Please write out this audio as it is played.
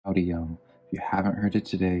Howdy y'all. If you haven't heard it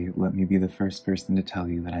today, let me be the first person to tell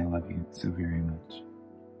you that I love you so very much.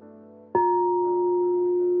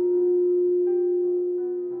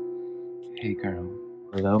 Hey girl.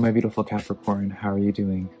 Hello my beautiful Capricorn, how are you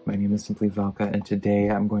doing? My name is SimplyVelca and today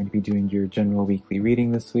I'm going to be doing your general weekly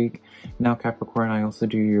reading this week. Now Capricorn, I also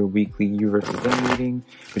do your weekly you versus them reading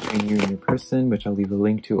between you and your person, which I'll leave a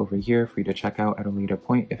link to over here for you to check out at a later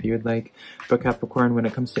point if you would like. But Capricorn, when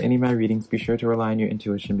it comes to any of my readings, be sure to rely on your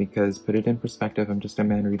intuition because, put it in perspective, I'm just a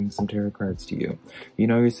man reading some tarot cards to you. You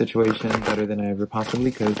know your situation better than I ever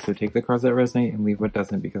possibly could, so take the cards that resonate and leave what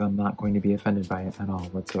doesn't because I'm not going to be offended by it at all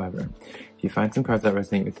whatsoever. If you find some cards that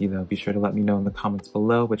resonate with you though, be sure to let me know in the comments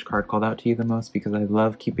below which card called out to you the most because I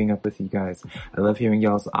love keeping up with you guys. I love hearing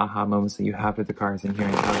y'all's aha moments that you have with the cards and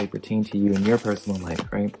hearing how they pertain to you in your personal life,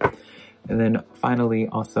 right? And then finally,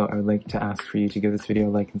 also, I would like to ask for you to give this video a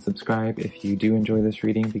like and subscribe if you do enjoy this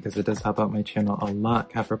reading because it does help out my channel a lot,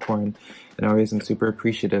 Capricorn, and I always am super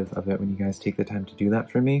appreciative of it when you guys take the time to do that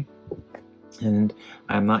for me. And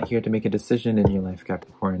I'm not here to make a decision in your life,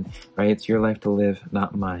 Capricorn, right? It's your life to live,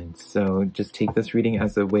 not mine. So just take this reading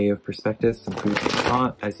as a way of perspective, some food for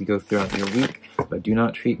thought as you go throughout your week, but do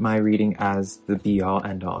not treat my reading as the be-all,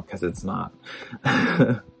 end-all, because it's not.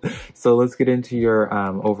 So let's get into your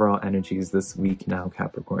overall energies this week now,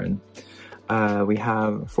 Capricorn. We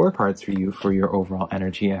have 4 cards for you for your overall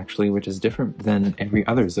energy, actually, which is different than every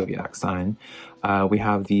other zodiac sign. We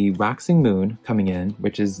have the waxing moon coming in,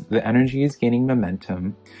 which is the energy is gaining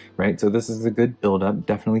momentum, right? So this is a good build-up.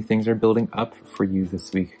 Definitely things are building up for you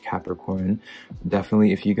this week, Capricorn.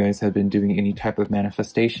 Definitely if you guys have been doing any type of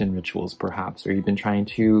manifestation rituals, perhaps, or you've been trying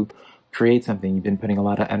to create something, you've been putting a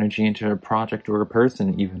lot of energy into a project or a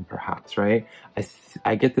person even, perhaps, right?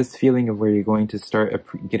 I get this feeling of where you're going to start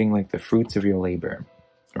getting like the fruits of your labor,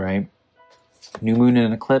 right? New moon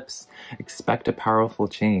and eclipse, expect a powerful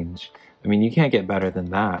change. I mean, you can't get better than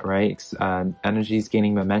that, right? Energy is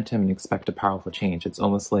gaining momentum and expect a powerful change. It's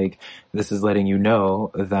almost like this is letting you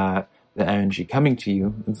know that the energy coming to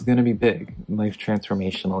you is going to be big, life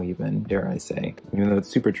transformational even, dare I say, even though it's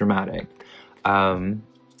super dramatic.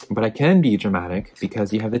 But I can be dramatic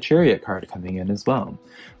because you have the Chariot card coming in as well.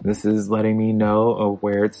 This is letting me know of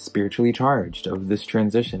where it's spiritually charged, of this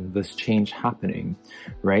transition, this change happening,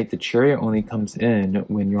 right? The Chariot only comes in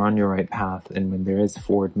when you're on your right path and when there is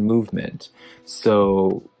forward movement.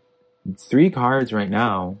 So 3 cards right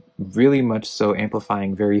now, really much so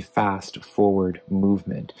amplifying very fast forward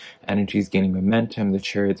movement. Energy is gaining momentum, the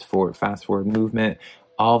Chariot's fast forward movement.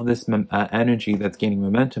 All of this energy that's gaining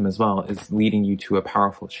momentum as well is leading you to a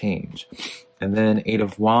powerful change. And then 8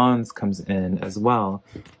 of Wands comes in as well,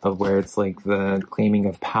 of where it's like the claiming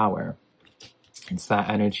of power. It's that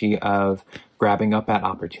energy of grabbing up at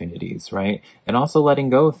opportunities, right? And also letting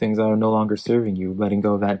go of things that are no longer serving you, letting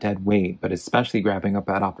go of that dead weight, but especially grabbing up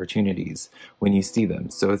at opportunities when you see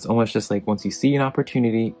them. So it's almost just like once you see an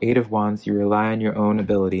opportunity, 8 of Wands, you rely on your own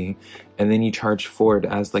ability, and then you charge forward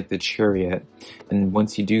as like the Chariot. And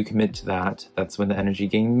once you do commit to that, that's when the energy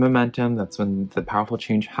gains momentum, that's when the powerful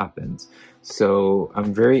change happens. So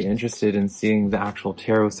I'm very interested in seeing the actual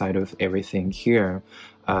tarot side of everything here,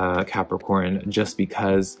 Capricorn, just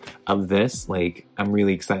because of this. Like, I'm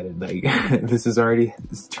really excited. Like, this is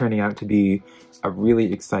turning out to be a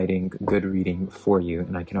really exciting, good reading for you,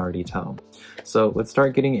 and I can already tell. So let's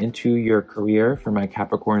start getting into your career for my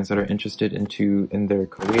Capricorns that are interested in their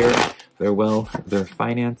career, their wealth, their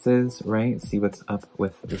finances, right? See what's up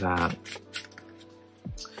with that.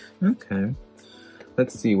 Okay,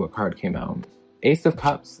 let's see what card came out. Ace of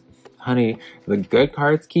Cups. Honey, the good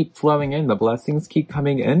cards keep flowing in. The blessings keep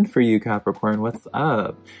coming in for you, Capricorn. What's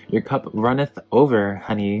up? Your cup runneth over,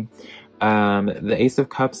 honey. The Ace of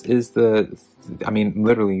Cups is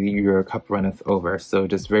literally your cup runneth over. So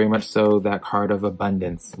just very much so that card of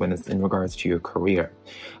abundance when it's in regards to your career.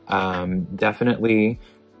 Definitely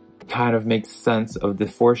kind of makes sense of the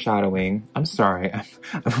foreshadowing. I'm sorry,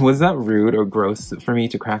 was that rude or gross for me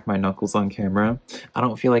to crack my knuckles on camera? I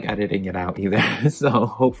don't feel like editing it out either, so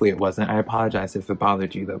hopefully it wasn't. I apologize if it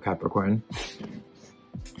bothered you though, Capricorn.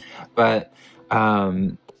 But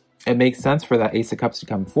it makes sense for that Ace of Cups to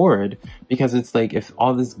come forward because it's like if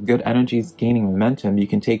all this good energy is gaining momentum, you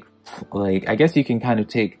can take, like, I guess you can kind of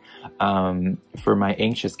take for my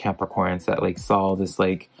anxious Capricorns that like saw this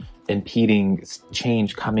like impeding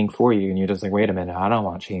change coming for you and you're just like, wait a minute, I don't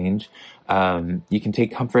want change. You can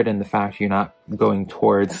take comfort in the fact you're not going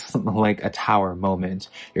towards like a tower moment.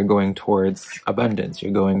 You're going towards abundance.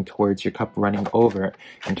 You're going towards your cup running over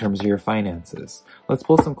in terms of your finances. Let's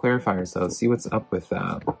pull some clarifiers though, see what's up with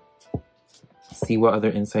that. see what other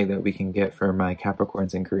insight that we can get for my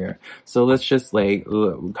Capricorns in career. So let's just like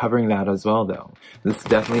covering that as well though. This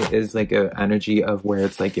definitely is like an energy of where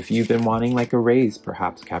it's like, if you've been wanting like a raise,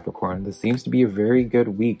 perhaps Capricorn, this seems to be a very good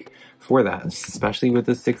week for that, especially with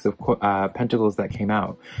the Six of Pentacles that came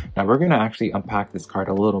out. Now we're going to actually unpack this card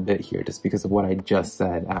a little bit here just because of what I just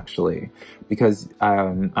said, actually, because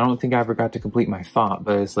I don't think I ever got to complete my thought,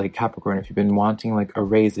 but it's like, Capricorn, if you've been wanting like a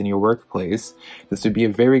raise in your workplace, this would be a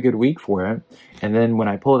very good week for it. And then when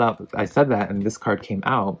I pulled out, I said that and this card came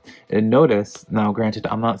out, and notice, now granted,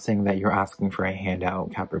 I'm not saying that you're asking for a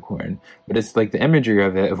handout, Capricorn, but it's like the imagery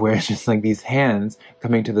of it, of where it's just like these hands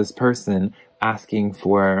coming to this person asking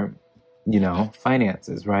for, you know,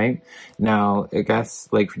 finances, right? Now, I guess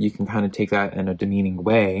like you can kind of take that in a demeaning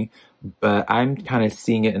way, but I'm kind of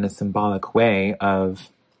seeing it in a symbolic way of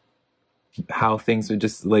how things would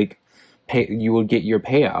just like you will get your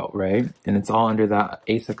payout, right? And it's all under that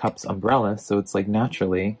Ace of Cups umbrella, so it's like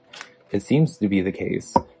naturally it seems to be the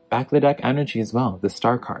case. Back of the deck energy as well, the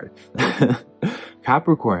Star card.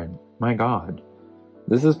 Capricorn, my God,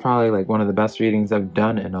 this is probably like one of the best readings I've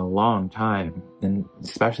done in a long time, and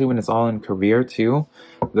especially when it's all in career too.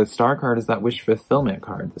 The Star card is that wish fulfillment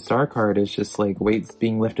card. The Star card is just like weights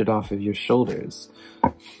being lifted off of your shoulders.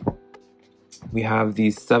 We have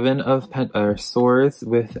the Seven of Swords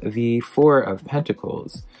with the Four of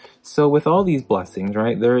Pentacles. So with all these blessings,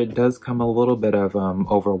 right, there it does come a little bit of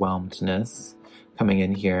overwhelmedness coming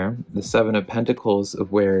in here. The Seven of Pentacles,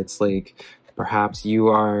 of where it's like perhaps you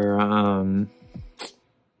are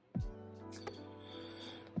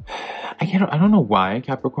I don't know why,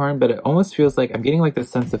 Capricorn, but it almost feels like I'm getting like this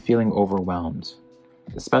sense of feeling overwhelmed.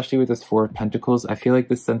 Especially with this Four of Pentacles, I feel like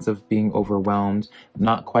this sense of being overwhelmed,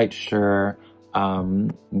 not quite sure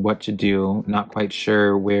what to do, not quite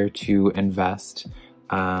sure where to invest.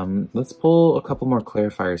 Let's pull a couple more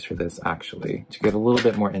clarifiers for this, actually, to get a little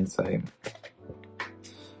bit more insight.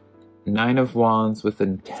 Nine of Wands with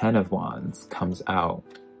the Ten of Wands comes out.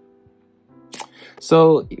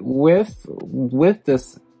 So with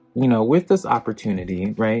this, you know, with this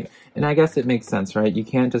opportunity, right? And I guess it makes sense, right? You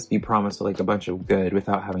can't just be promised like a bunch of good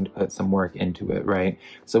without having to put some work into it, right?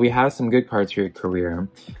 So we have some good cards for your career,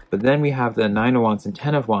 but then we have the Nine of Wands and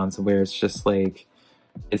Ten of Wands, where it's just like,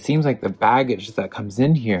 it seems like the baggage that comes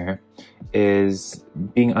in here is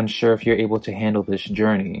being unsure if you're able to handle this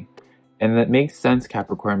journey. And that makes sense,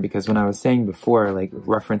 Capricorn, because when I was saying before, like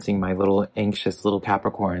referencing my little anxious little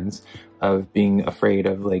Capricorns of being afraid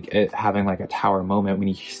of like it having like a tower moment, when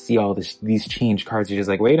you see all these change cards, you're just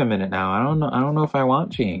like, wait a minute now, I don't know if I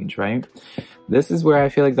want change, right? This is where I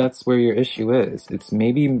feel like that's where your issue is. It's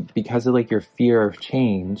maybe because of like your fear of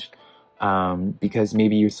change, because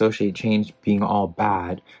maybe you associate change being all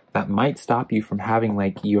bad, that might stop you from having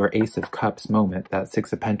like your Ace of Cups moment, that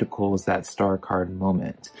Six of Pentacles, that Star card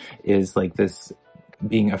moment, is like this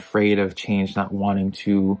being afraid of change, not wanting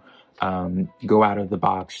to go out of the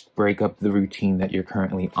box, break up the routine that you're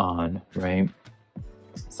currently on, right?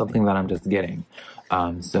 Something that I'm just getting.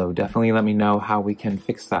 So definitely let me know how we can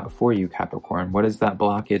fix that for you, Capricorn. What is that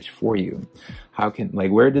blockage for you? How can,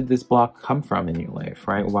 like, where did this block come from in your life,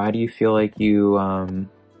 right? Why do you feel like you,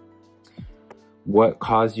 what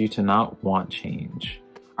caused you to not want change?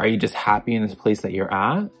 Are you just happy in this place that you're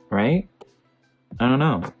at, right? I don't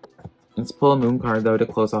know. Let's pull a Moon card, though, to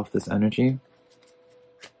close off this energy.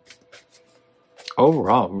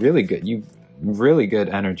 Overall, really good. Really good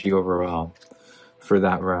energy overall for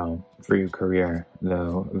that realm, for your career,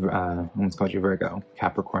 though. Almost called you Virgo,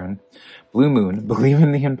 Capricorn. Blue Moon, believe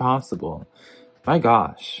in the impossible. My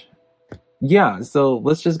gosh. Yeah, so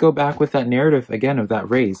let's just go back with that narrative again of that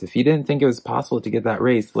raise. If you didn't think it was possible to get that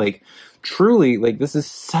raise, like truly, like this is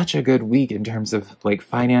such a good week in terms of like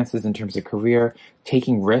finances, in terms of career,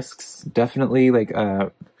 taking risks. Definitely like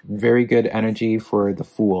very good energy for the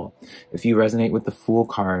Fool. If you resonate with the Fool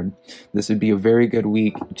card, this would be a very good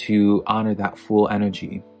week to honor that Fool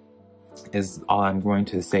energy, is all I'm going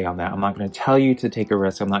to say on that. I'm not going to tell you to take a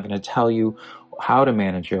risk. I'm not going to tell you how to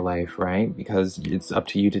manage your life, right? Because it's up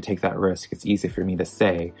to you to take that risk. It's easy for me to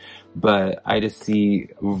say, but I just see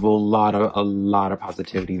a lot of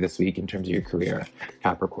positivity this week in terms of your career,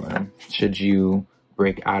 Capricorn, should you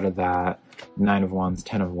break out of that Nine of Wands,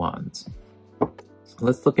 Ten of Wands.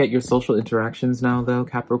 Let's look at your social interactions now, though,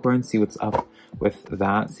 Capricorn. See what's up with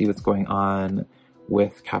that. See what's going on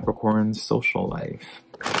with Capricorn's social life.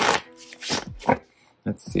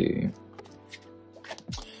 Let's see.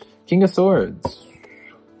 King of Swords.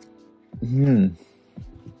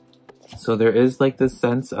 So there is like this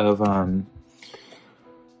sense of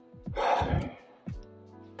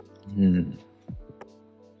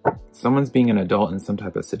someone's being an adult in some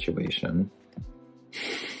type of situation.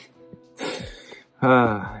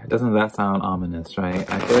 Doesn't that sound ominous, right?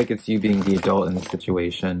 I feel like it's you being the adult in the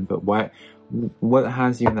situation, but what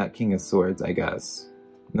has you in that King of Swords, I guess?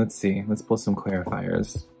 Let's see. Let's pull some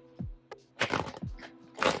clarifiers.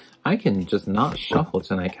 I can just not shuffle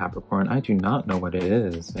tonight, Capricorn. I do not know what it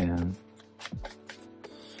is, man.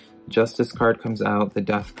 Justice card comes out, the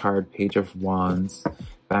Death card, Page of Wands.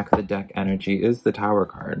 Back of the deck energy is the Tower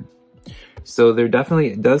card. So there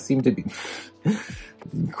definitely does seem to be,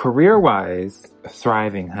 career-wise,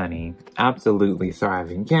 thriving, honey. Absolutely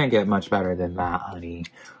thriving. Can't get much better than that, honey.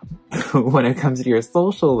 When it comes to your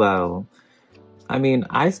social, though, I mean,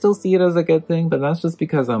 I still see it as a good thing, but that's just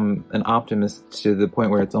because I'm an optimist to the point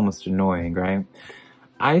where it's almost annoying, right?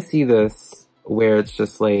 I see this where it's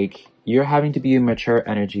just like, you're having to be a mature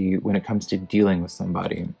energy when it comes to dealing with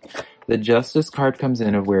somebody. The Justice card comes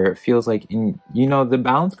in of where it feels like, you know, the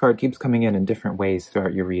Balance card keeps coming in different ways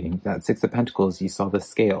throughout your reading. That Six of Pentacles, you saw the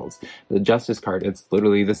scales. The Justice card, it's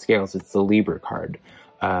literally the scales. It's the Libra card,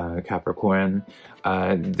 Capricorn.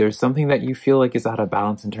 There's something that you feel like is out of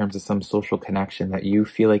balance in terms of some social connection that you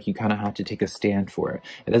feel like you kind of have to take a stand for.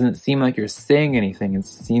 It doesn't seem like you're saying anything. It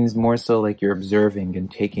seems more so like you're observing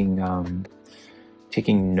and taking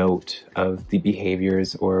note of the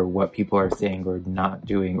behaviors or what people are saying or not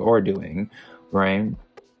doing or doing, right?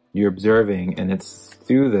 You're observing, and it's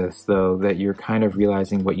through this, though, that you're kind of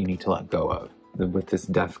realizing what you need to let go of. With this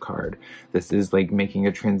Death card, this is like making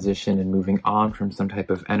a transition and moving on from some type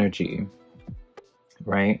of energy,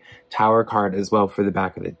 right? Tower card as well for the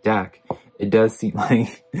back of the deck. It does seem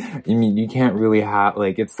like, I mean, you can't really have,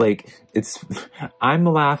 like, I'm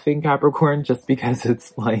laughing, Capricorn, just because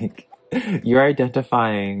it's like, you're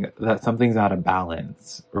identifying that something's out of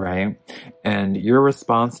balance, right? And your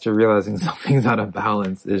response to realizing something's out of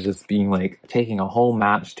balance is just being like, taking a whole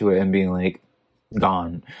match to it and being like,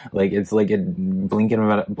 gone. Like, it's like a blink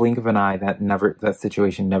of an eye that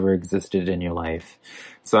situation never existed in your life.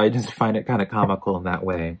 So I just find it kind of comical in that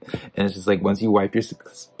way. And it's just like, once you wipe your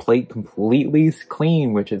plate completely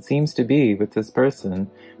clean, which it seems to be with this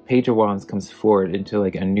person, Page of Wands comes forward into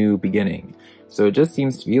like a new beginning. So it just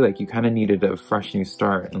seems to be like you kind of needed a fresh new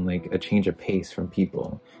start and like a change of pace from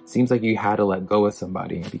people. Seems like you had to let go of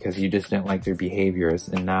somebody because you just didn't like their behaviors.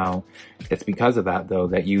 And now it's because of that, though,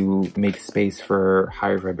 that you make space for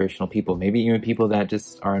higher vibrational people. Maybe even people that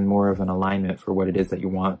just are in more of an alignment for what it is that you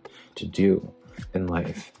want to do in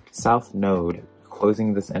life. South Node,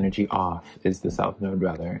 closing this energy off, is the South Node,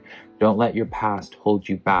 rather. Don't let your past hold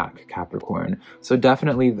you back, Capricorn. So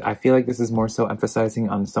definitely, I feel like this is more so emphasizing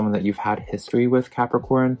on someone that you've had history with,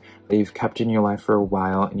 Capricorn, that you've kept in your life for a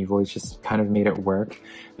while and you've always just kind of made it work.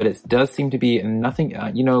 But it does seem to be nothing,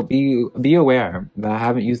 you know, be aware that I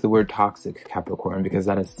haven't used the word toxic, Capricorn, because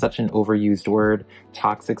that is such an overused word.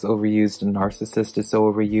 Toxic's overused, narcissist is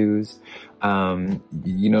so overused.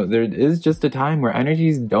 You know, there is just a time where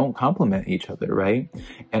energies don't complement each other, right?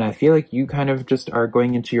 And I feel like you kind of just are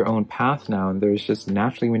going into your own path now, and there's just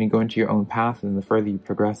naturally, when you go into your own path and the further you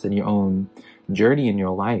progress in your own journey in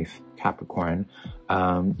your life, Capricorn,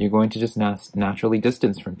 you're going to just naturally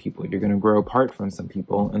distance from people. You're going to grow apart from some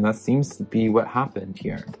people, and that seems to be what happened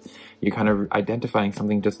here. You're kind of identifying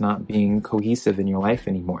something just not being cohesive in your life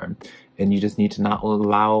anymore, and you just need to not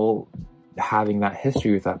allow having that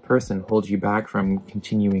history with that person hold you back from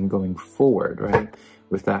continuing going forward, right?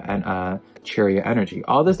 With that Chariot energy.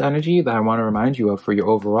 All this energy that I want to remind you of for your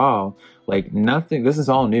overall, like nothing, this is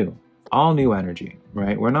all new energy,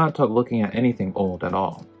 right? We're not looking at anything old at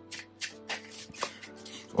all.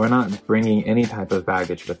 We're not bringing any type of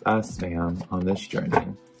baggage with us, ma'am, on this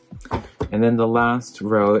journey. And then the last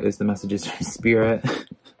row is the messages from Spirit.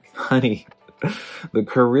 Honey, the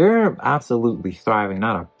career, absolutely thriving.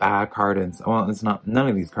 Not a bad card. Well, it's not, none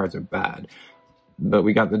of these cards are bad. But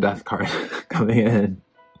we got the Death card coming in.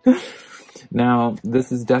 Now,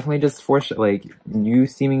 this is definitely just like you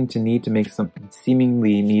seemingly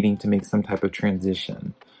needing to make some type of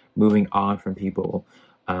transition, moving on from people,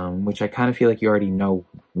 which I kind of feel like you already know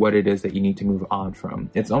what it is that you need to move on from.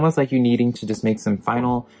 It's almost like you needing to just make some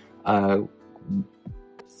final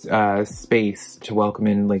space to welcome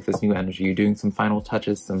in like this new energy. You're doing some final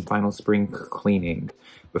touches, some final spring cleaning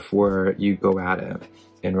before you go at it.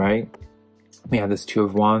 And right, we have this Two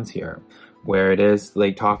of Wands here, where it is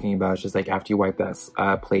like talking about, it's just like after you wipe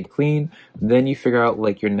that plate clean, then you figure out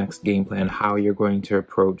like your next game plan, how you're going to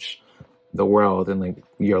approach the world and like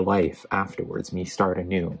your life afterwards when you start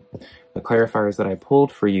anew. The clarifiers that I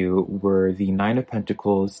pulled for you were the Nine of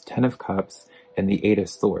Pentacles, Ten of Cups, and the Eight of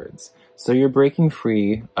Swords. So you're breaking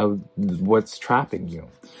free of what's trapping you.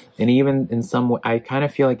 And even in some way, I kind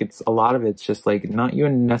of feel like a lot of it's just like not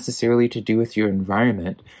even necessarily to do with your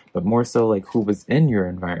environment, but more so like who was in your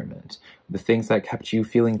environment. The things that kept you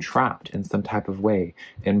feeling trapped in some type of way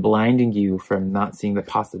and blinding you from not seeing the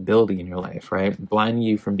possibility in your life, right? Blinding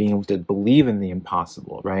you from being able to believe in the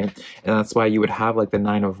impossible, right? And that's why you would have like the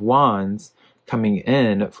Nine of Wands coming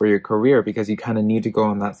in for your career, because you kind of need to go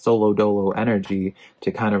on that solo dolo energy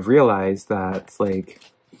to kind of realize that it's like,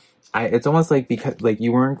 it's almost like because like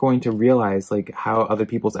you weren't going to realize like how other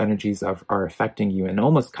people's energies are affecting you and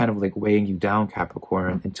almost kind of like weighing you down,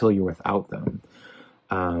 Capricorn, until you're without them.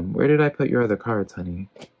 Where did I put your other cards, honey?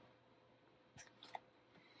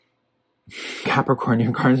 Capricorn,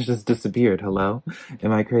 your cards just disappeared. Hello?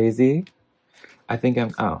 Am I crazy? I think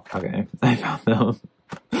I'm, oh, okay. I found them.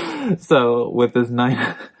 So with this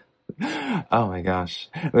oh my gosh.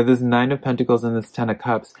 With this Nine of Pentacles and this Ten of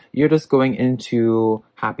Cups, you're just going into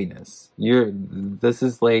happiness. This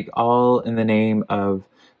is like all in the name of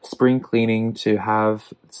spring cleaning to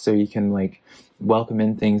have, so you can like welcome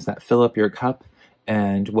in things that fill up your cup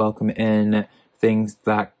and welcome in things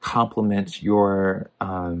that complement your,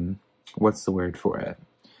 what's the word for it?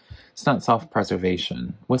 It's not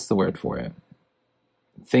self-preservation. What's the word for it?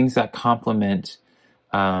 Things that complement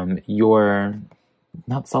your,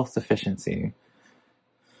 not self-sufficiency,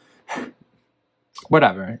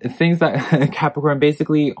 whatever. Things that, Capricorn,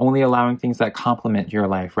 basically only allowing things that complement your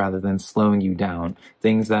life rather than slowing you down.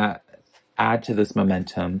 Things that add to this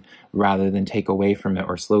momentum rather than take away from it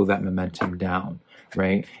or slow that momentum down,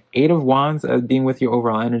 right? Eight of Wands, being with your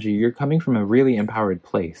overall energy, you're coming from a really empowered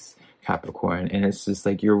place, Capricorn. And it's just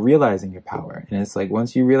like you're realizing your power. And it's like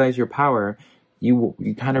once you realize your power, you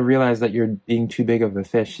kind of realize that you're being too big of a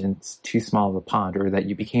fish and it's too small of a pond, or that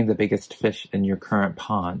you became the biggest fish in your current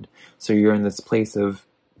pond. So you're in this place of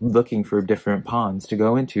looking for different ponds to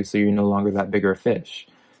go into, so you're no longer that bigger fish,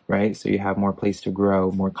 right? So you have more place to grow,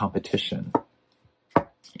 more competition.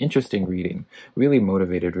 Interesting reading, really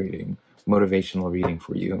motivated reading, motivational reading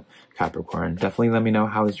for you, Capricorn. Definitely let me know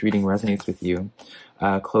how this reading resonates with you.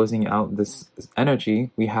 Closing out this energy,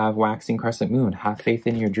 we have Waxing Crescent Moon. Have faith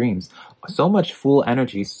in your dreams. So much full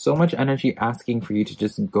energy, so much energy asking for you to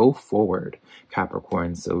just go forward,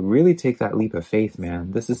 Capricorn. So really take that leap of faith,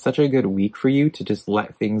 man. This is such a good week for you to just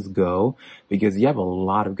let things go, because you have a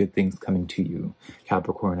lot of good things coming to you,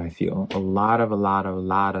 Capricorn. I feel a lot of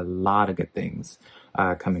good things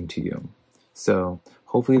coming to you. So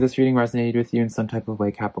hopefully this reading resonated with you in some type of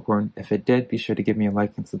way, Capricorn. If it did, be sure to give me a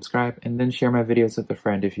like and subscribe, and then share my videos with a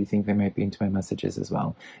friend if you think they might be into my messages as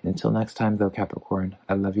well. Until next time though, Capricorn,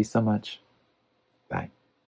 I love you so much. Bye.